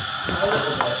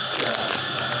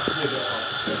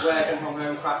Is working from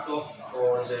home cracked up,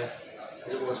 or is it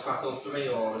always cracked up for me,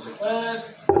 or is it?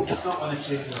 It's not when the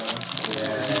kids are on.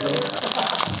 Yeah.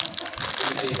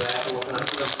 You see there, walking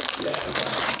after them.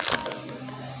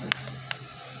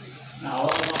 No,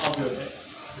 I'll do a bit.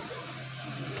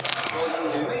 What are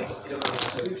you doing, mate?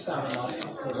 Two salmon on it.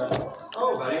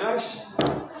 Oh, very nice.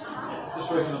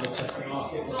 Just working on the Chester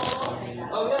market.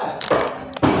 Oh, yeah.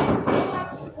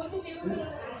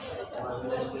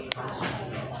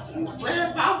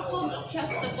 Whereabouts on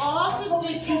Chester Market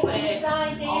did you live?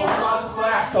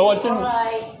 Oh, I didn't.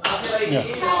 Right. Yeah.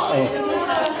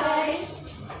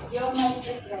 You'll make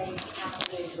the grade,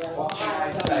 absolutely. What can I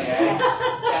say, eh?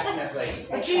 Definitely.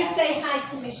 Would you say hi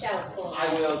to Michelle for me? I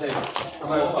will do. Have a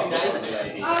lovely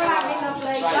day. All right, my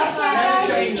lovely. Right, never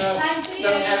change.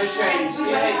 Don't ever change. See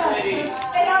you later, ladies.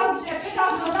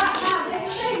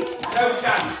 No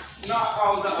chance. Not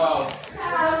all the all.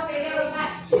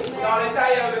 Not a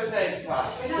day over 35.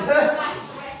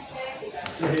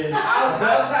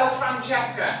 I'll tell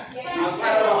Francesca. I'll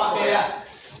tell her what here.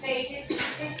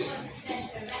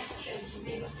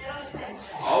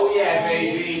 Oh yeah,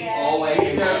 baby. Always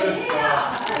know the score.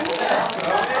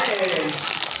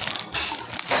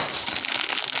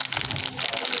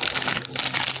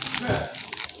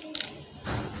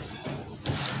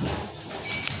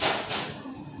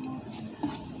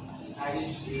 I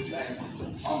used to use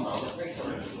on the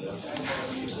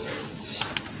picture.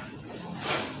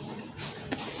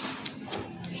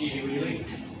 Cheeky wheelie.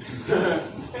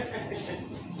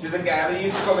 There's a girl who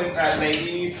used to come in,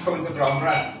 lady who used to come into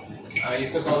Brombrand. I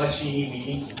used to call her Sheeny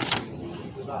Weenie.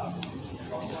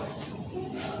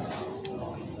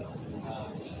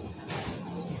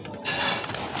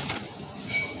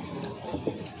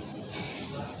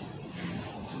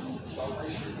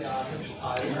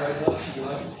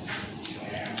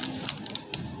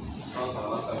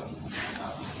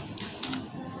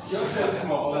 You're so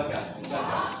small, Becca.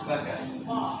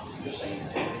 Just saying.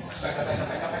 Becca.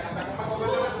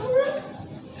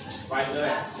 Right there.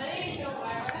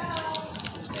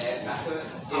 That's it.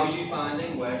 How are you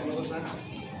finding working with us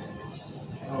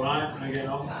now? Alright, can I get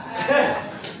on?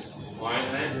 Why,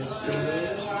 then?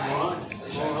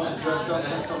 Alright. Dressed up,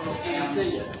 not tea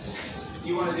yet.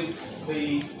 You want to do the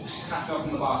catch up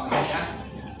from the bottom, yeah?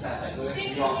 Perfect.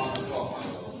 You are on the top.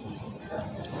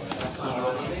 That's not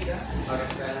what I need, yeah? I'll get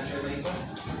furniture later.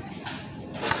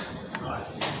 Right.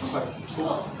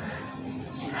 Cool.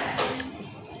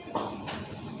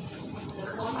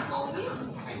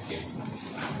 Thank you.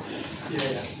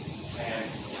 Yeah.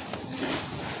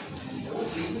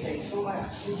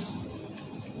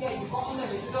 Yeah, you've got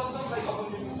unlimited or something, like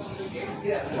 100 gig.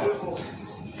 Yeah, wonderful.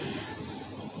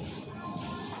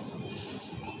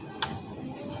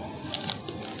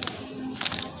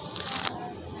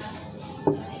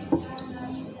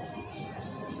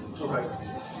 Okay.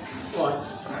 Right.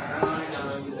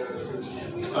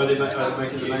 Oh, they're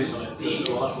making the names on it.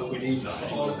 We need that.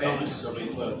 Not necessarily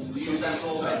for Use them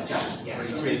all then? Yeah.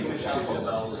 three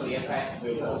bells. The effect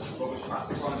will rubbish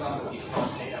plastic ones on, but you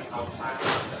can't take them outside.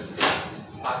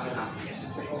 5.5 years.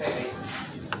 Okay,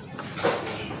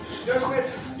 go for it.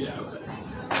 Yeah, okay.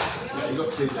 Yeah, you got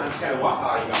two down. So what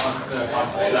are you got?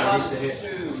 We need to hit.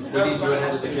 We need to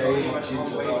ahead of the game on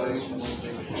Tuesday.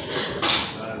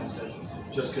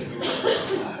 Just because we've got.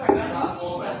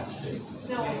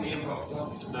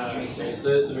 No, it's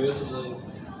the rehearsals are.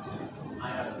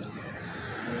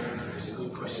 It's a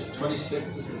good question.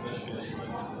 26th is the first rehearsal.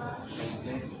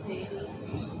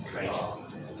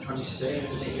 26th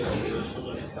is the first rehearsal.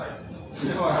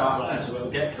 Right, so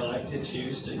we'll get collected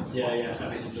Tuesday. Yeah,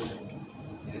 everything done.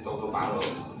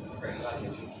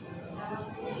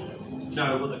 No,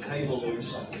 but the cable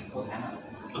loose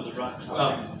and the racks.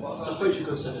 Well, I suppose you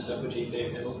could send a separate GP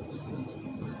cable.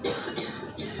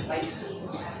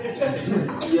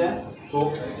 Yeah.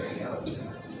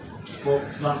 But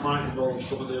that might involve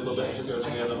some of the other bits that go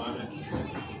together, might it?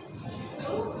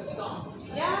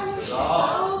 Yeah.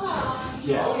 Oh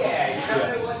yeah, you don't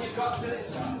know what you've got to do.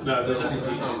 No, there's only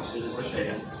three pieces, isn't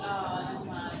there?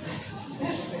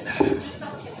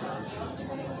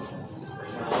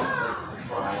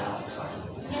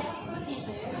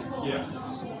 Yeah.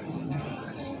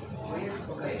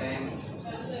 Okay,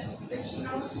 it's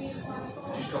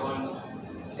just go on.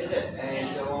 Is it?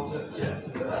 Go on to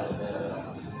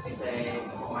it's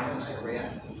my house in Korea.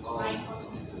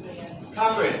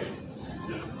 Cameron.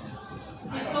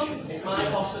 It's my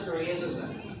Costa Koreas, isn't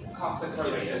it? Costa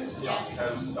Koreas. Yeah.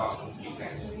 UK.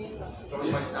 What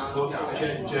was my stand? But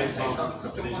James Markham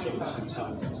company's given us some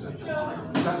time.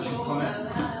 That should come in.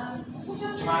 Do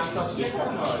you mind me talking to you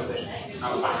or is it?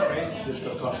 Our batteries. Just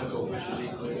got classical, which is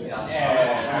equally.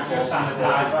 Yeah, just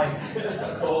sanitise, like.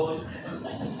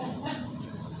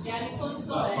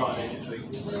 That Friday next week.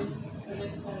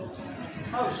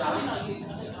 Oh, Sally.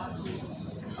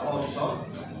 How old is your son?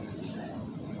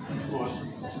 What?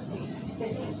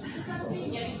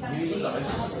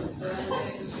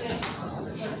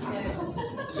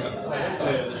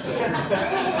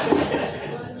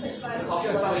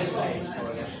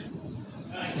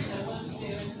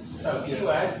 So,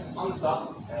 keywords on the top.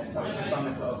 Sorry, just on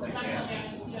this little thing here.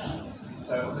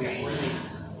 So, it'll be release.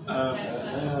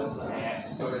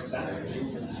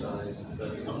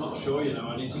 I'm not sure, you know,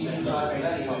 I need to check that.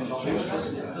 There you go,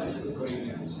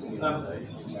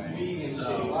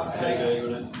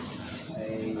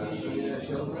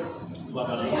 but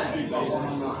I'm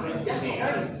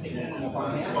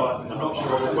not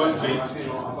sure, it won't be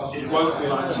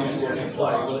like Tuesday when we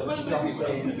play, will it? I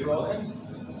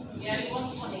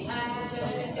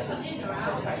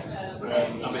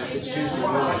mean, if it's Tuesday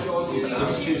morning, if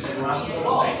it's Tuesday morning,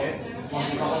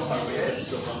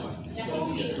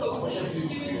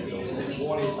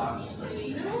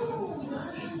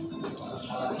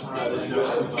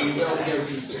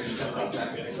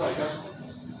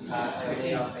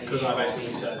 because I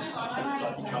basically said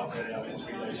like you can't really have it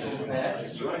 3 days in a week.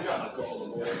 I've got all the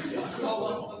water.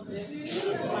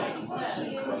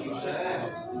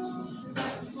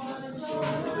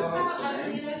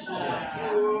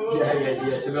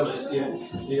 Yeah. To be honest, yeah.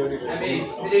 The only way. I mean,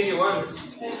 believe you won't.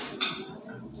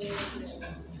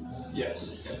 Yes.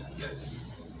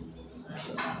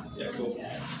 Yeah, cool.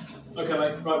 Okay,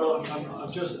 mate. Right, well,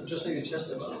 I'm just thinking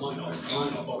Chester, but I might not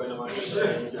pop in. I might just do a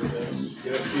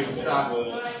few start for the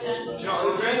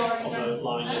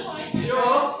line.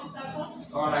 Sure.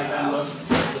 All right, then, look.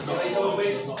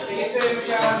 See you soon,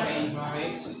 Michelle.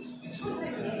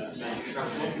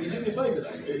 You do me a favour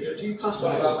then? Do you pass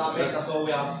Sorry about that, mate. That's all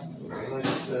we have. You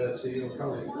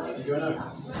go now?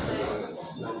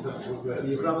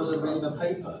 You would Amazon reading a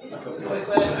paper?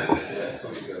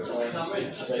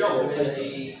 Joel,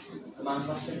 the man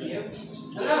passing to you.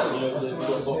 Hello. You know, they've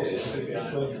got boxes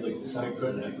behind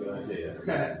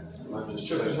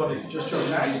just chuck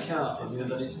it out your car from the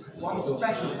other. One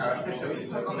special character, so you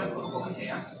click on this little button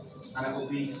here, and it will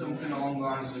be something along the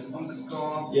lines of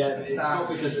underscore. Yeah, it's not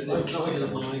because of my credit.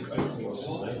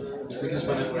 It's because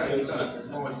when it goes to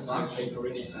paper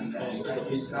in it and other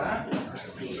people.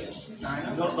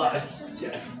 Not that.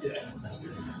 Yeah.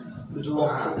 There's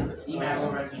lots of email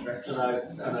already. I know.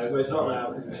 Well, it's not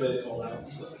now because we cleared it all out.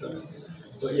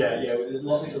 But yeah, there's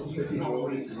lots of people. All right,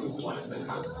 mate.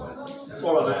 I'll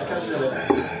catch you in a bit.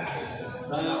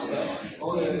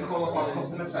 Or you can call up our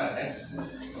customer service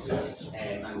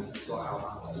and sort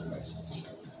out that.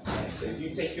 So if you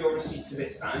take your receipt to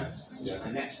this time,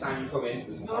 and next time you come in,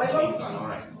 we can all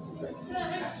right.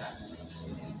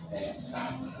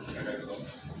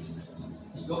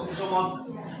 Looking for someone?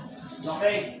 Not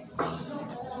me.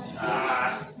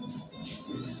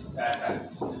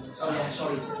 Oh yeah,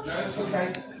 sorry. No, it's okay.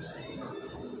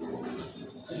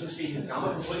 This was speaking scam.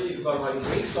 I completely forgot about your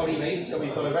drink. Sorry, mate. So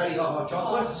we've got a very hot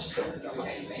chocolates.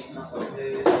 Okay, mate.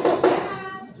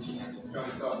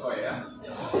 Yeah.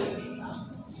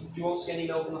 Do you want skinny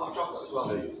milk and the hot chocolate as well?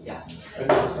 Yeah.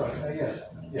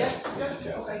 Yeah.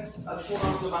 Okay. I just want to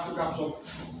go back and grab some.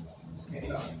 Skinny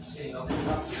milk.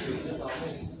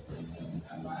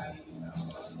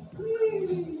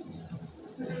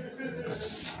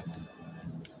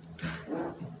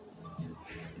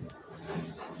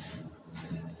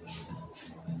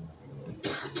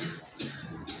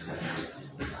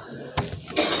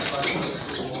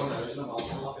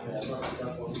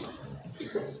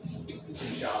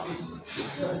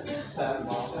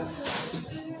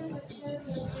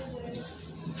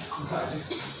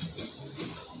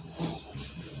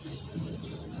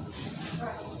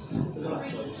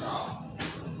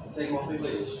 Take them off me,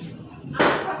 please. I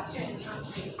have a question,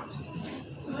 actually. So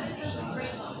when it says 3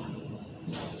 months,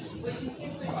 which is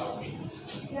different,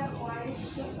 yeah, why is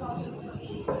it so problem for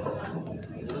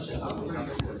each of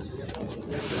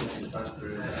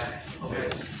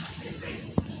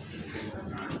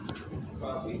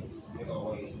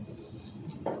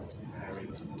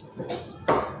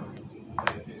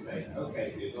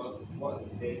Okay, Google, what's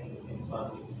the date in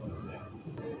 12 weeks?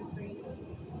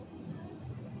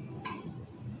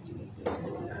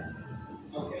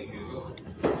 Okay, Google.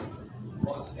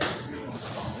 What's every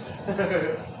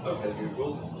month? Okay,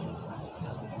 Google.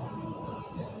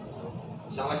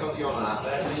 Sound like I'm on that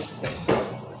there, please.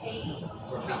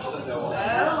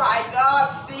 Oh my God,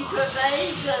 secret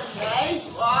agent, mate!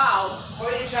 Wow!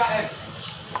 What are you chatting?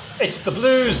 It's the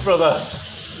blues, brother.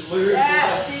 Blues,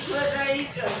 Yeah, secret agent!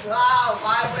 secrets. Wow,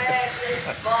 my way is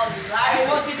Bond. Hey,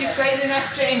 what did you say the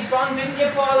next James Bond, didn't you,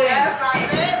 Pauline? Yes, I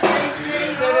did.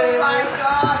 Oh my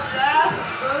God.